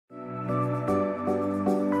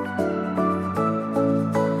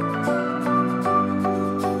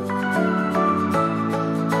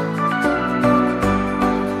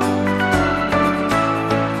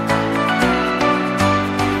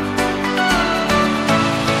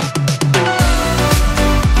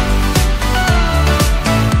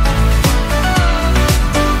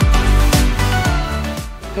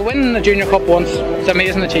win the Junior Cup once, it's an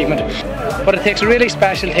amazing achievement. But it takes a really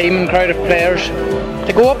special team and crowd of players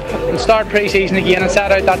to go up and start pre-season again and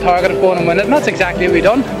set out that target of going and win it, and that's exactly what we've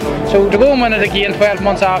done. So to go and win it again 12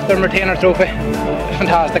 months after and retain our trophy,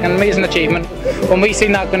 fantastic, an amazing achievement. When we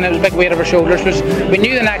seen that, when it was a big weight of our shoulders, we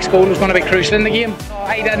knew the next goal was going to be crucial in the game.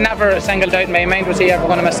 I never singled out in my mind was he ever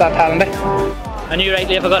going to miss that penalty. I knew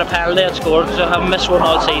rightly if I got a penalty I'd score because I haven't missed one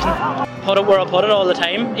all season. Put it where I put it all the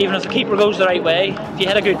time, even if the keeper goes the right way, if you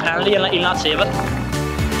hit a good penalty you'll not save it.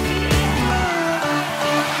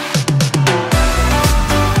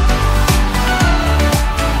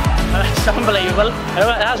 It's unbelievable.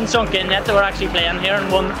 It hasn't sunk in yet that we're actually playing here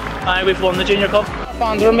and we've won the Junior Cup.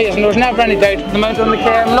 Fans are amazing, there's never any doubt. The amount on the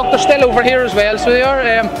came. Look, they're still over here as well, so they are.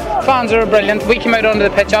 Fans are brilliant. We came out onto the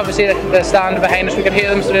pitch, obviously the stand behind us, we could hear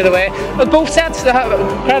them straight away. But both sets,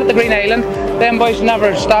 credit to Greenisland, them boys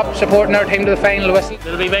never stop supporting our team to the final whistle.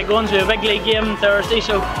 It'll be big ones, we have a big league game Thursday,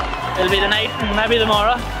 so it'll be tonight and maybe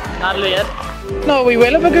tomorrow. That'll be it. No, we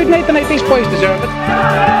will have a good night tonight, these boys deserve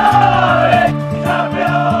it.